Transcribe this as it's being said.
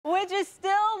which is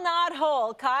still not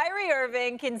whole. Kyrie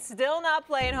Irving can still not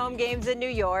play in home games in New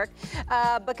York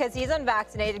because he's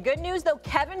unvaccinated. Good news, though,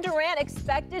 Kevin Durant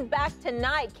expected back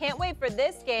tonight. Can't wait for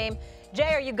this game.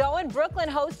 Jay, are you going? Brooklyn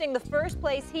hosting the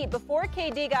first-place Heat. Before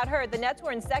KD got hurt, the Nets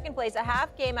were in second place, a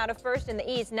half game out of first in the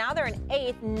East. Now they're in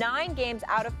eighth, 9 games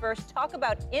out of first. Talk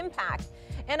about impact.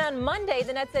 And on Monday,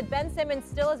 the Nets said Ben Simmons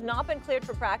still has not been cleared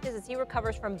for practice as he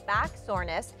recovers from back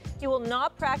soreness. He will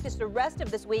not practice the rest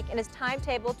of this week, and his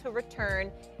timetable to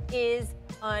return is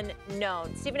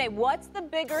unknown. Stephen A., what's the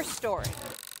bigger story?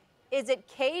 Is it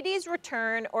KD's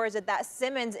return, or is it that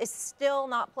Simmons is still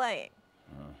not playing?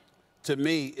 To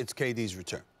me, it's KD's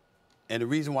return. And the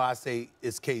reason why I say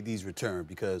it's KD's return,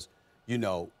 because, you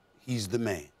know, he's the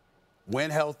man. When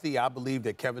healthy, I believe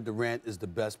that Kevin Durant is the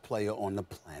best player on the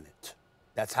planet.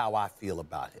 That's how I feel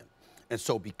about him. And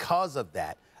so because of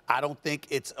that, I don't think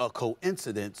it's a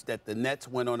coincidence that the Nets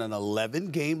went on an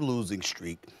 11-game losing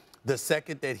streak the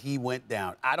second that he went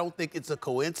down. I don't think it's a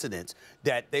coincidence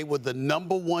that they were the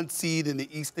 #1 seed in the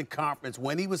Eastern Conference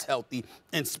when he was healthy,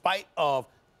 in spite of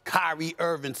Kyrie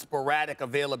Irving's sporadic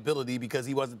availability because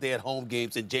he wasn't there at home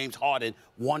games and James Harden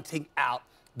wanting out.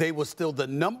 They were still the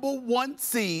 #1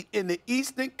 seed in the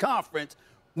Eastern Conference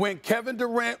when Kevin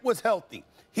Durant was healthy.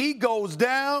 He goes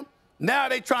down. Now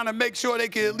they're trying to make sure they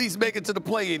can at least make it to the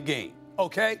play-in game,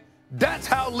 okay? That's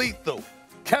how lethal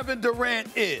Kevin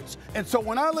Durant is. And so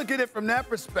when I look at it from that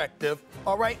perspective,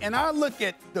 all right, and I look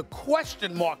at the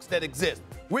question marks that exist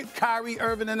with Kyrie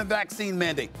Irving and the vaccine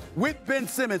mandate, with Ben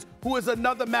Simmons, who is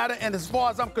another matter, and as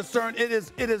far as I'm concerned, it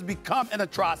has become an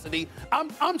atrocity.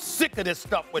 I'm sick of this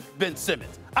stuff with Ben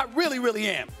Simmons. I really, really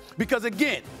am. Because,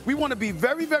 again, we want to be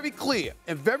very, very clear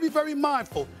and very, very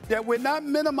mindful that we're not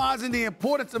minimizing the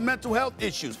importance of mental health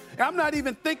issues. And I'm not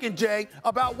even thinking, Jay,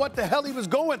 about what the hell he was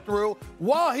going through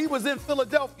while he was in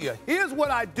Philadelphia. Here's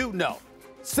what I do know.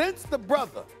 Since the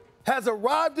brother has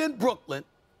arrived in Brooklyn,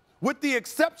 with the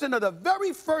exception of the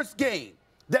very first game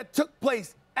that took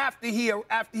place after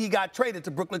he got traded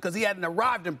to Brooklyn, because he hadn't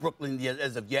arrived in Brooklyn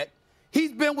as of yet,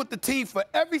 he's been with the team for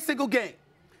every single game.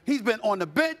 He's been on the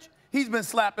bench. He's been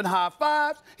slapping high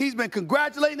fives. He's been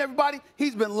congratulating everybody.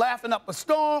 He's been laughing up a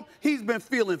storm. He's been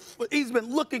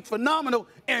looking phenomenal.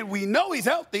 And we know he's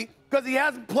healthy because he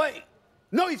hasn't played.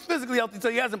 No, he's physically healthy, so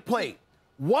he hasn't played.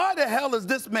 Why the hell has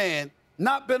this man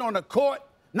not been on the court,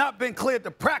 not been cleared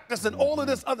to practice, and all of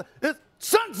this other?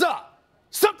 Something's up.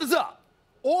 Something's up.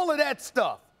 All of that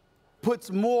stuff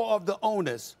puts more of the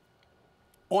onus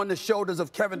on the shoulders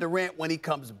of Kevin Durant when he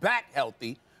comes back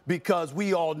healthy, because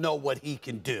we all know what he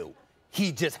can do.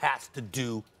 He just has to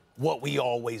do what we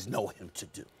always know him to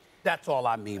do. That's all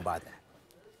I mean by that.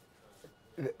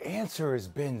 The answer is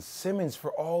Ben Simmons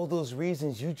for all those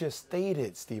reasons you just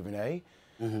stated, Stephen A.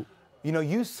 Mm-hmm. You know,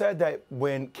 you said that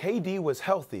when KD was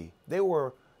healthy, they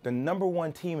were the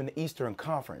 #1 team in the Eastern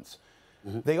Conference.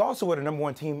 Mm-hmm. They also were the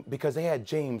 #1 team because they had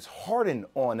James Harden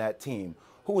on that team,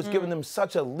 who was giving them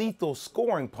such a lethal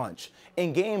scoring punch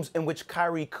in games in which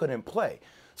Kyrie couldn't play.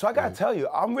 So I got to tell you,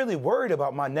 I'm really worried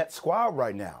about my Nets squad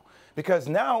right now, because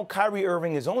now Kyrie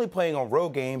Irving is only playing on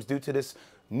road games due to this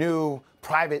new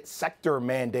private sector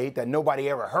mandate that nobody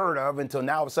ever heard of until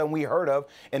now all of a sudden we heard of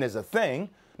and is a thing,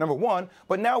 #1.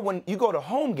 But now when you go to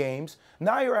home games,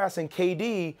 now you're asking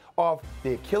KD off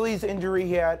the Achilles injury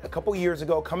he had a couple years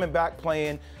ago, coming back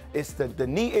playing. It's the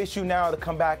knee issue now to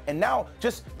come back, and now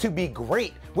just to be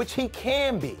great, which he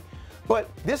can be. But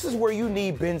this is where you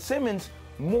need Ben Simmons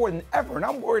more than ever. And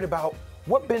I'm worried about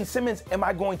what Ben Simmons am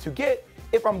I going to get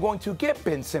if I'm going to get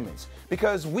Ben Simmons.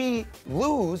 Because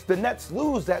the Nets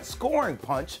lose that scoring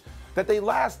punch that they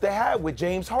had with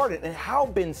James Harden, and how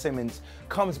Ben Simmons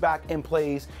comes back and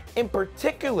plays, in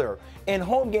particular in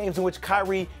home games in which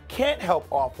Kyrie can't help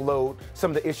offload some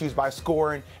of the issues by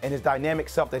scoring and his dynamic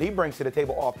self that he brings to the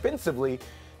table offensively.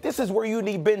 This is where you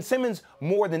need Ben Simmons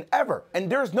more than ever.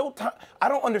 And there's no time. I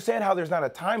don't understand how there's not a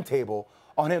timetable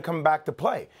on him coming back to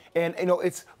play. And, you know,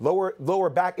 it's lower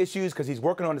back issues because he's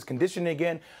working on his conditioning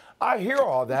again. I hear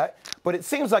all that, but it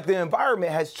seems like the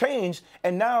environment has changed,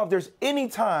 and now if there's any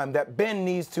time that Ben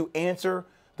needs to answer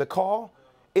the call,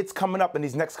 it's coming up in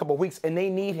these next couple of weeks, and they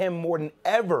need him more than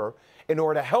ever in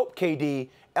order to help KD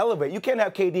elevate. You can't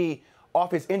have KD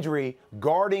off his injury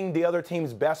guarding the other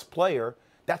team's best player.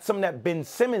 That's something that Ben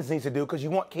Simmons needs to do, because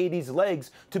you want KD's legs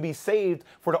to be saved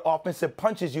for the offensive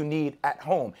punches you need at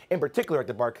home, in particular at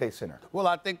the Barclays Center. Well,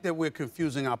 I think that we're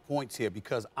confusing our points here,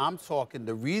 because I'm talking,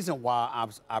 the reason why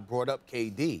I brought up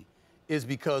KD is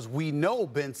because we know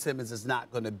Ben Simmons is not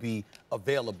going to be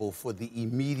available for the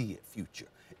immediate future.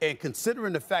 And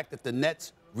considering the fact that the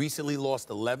Nets recently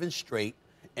lost 11 straight,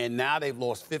 and now they've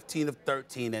lost 15 of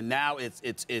 13, and now it's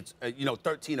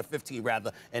 13 of 15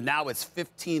 rather, and now it's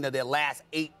 15 of their last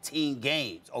 18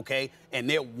 games, okay? And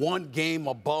they're one game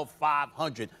above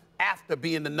 500 after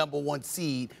being the #1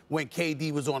 seed when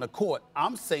KD was on the court.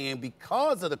 I'm saying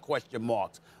because of the question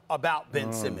marks about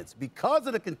Ben Simmons, because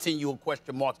of the continual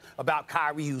question marks about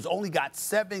Kyrie, who's only got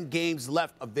 7 games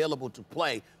left available to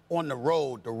play on the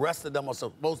road. The rest of them are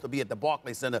supposed to be at the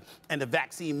Barclays Center, and the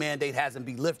vaccine mandate hasn't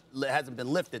been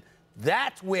lifted.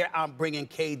 That's where I'm bringing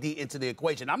KD into the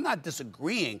equation. I'm not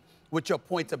disagreeing with your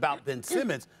points about Ben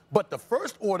Simmons, but the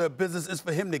first order of business is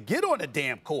for him to get on the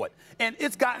damn court. And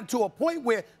it's gotten to a point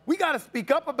where we got to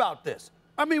speak up about this.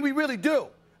 I mean, we really do.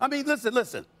 I mean,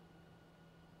 listen.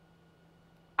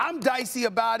 I'm dicey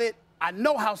about it. I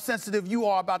know how sensitive you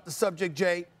are about the subject,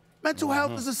 Jay. Mental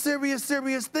health is a serious,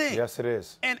 serious thing. Yes, it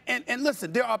is. And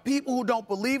listen, there are people who don't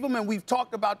believe him, and we've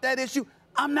talked about that issue.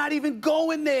 I'm not even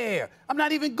going there. I'm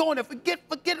not even going there.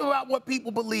 Forget about what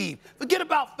people believe. Forget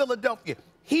about Philadelphia.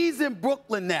 He's in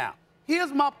Brooklyn now.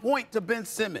 Here's my point to Ben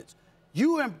Simmons.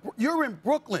 You're in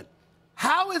Brooklyn.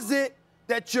 How is it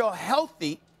that you're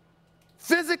healthy,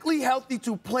 physically healthy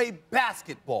to play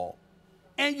basketball,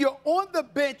 and you're on the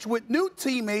bench with new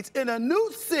teammates in a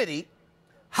new city,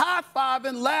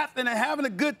 high-fiving, laughing, and having a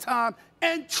good time,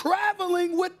 and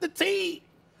traveling with the team?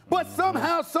 But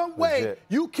somehow, some way,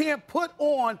 you can't put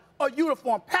on a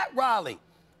uniform. Pat Riley,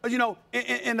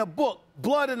 in the book,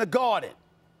 Blood in the Garden,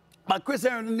 by Chris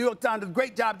Aaron in the New York Times, the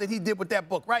great job that he did with that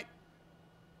book, right?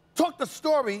 He told a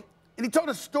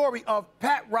story of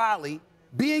Pat Riley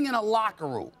being in a locker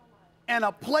room and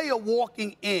a player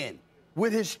walking in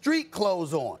with his street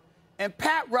clothes on. And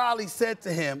Pat Riley said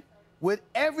to him, with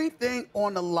everything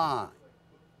on the line,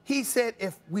 he said,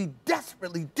 if we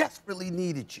desperately, desperately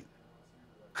needed you,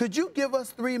 could you give us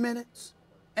 3 minutes?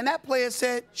 And that player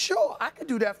said, sure, I could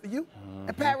do that for you.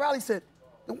 And Pat Riley said,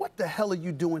 then what the hell are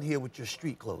you doing here with your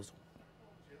street clothes on?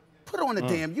 Put on a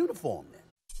damn uniform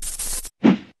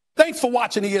then. Thanks for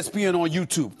watching ESPN on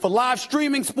YouTube. For live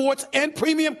streaming, sports, and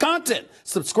premium content,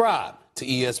 subscribe to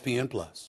ESPN+.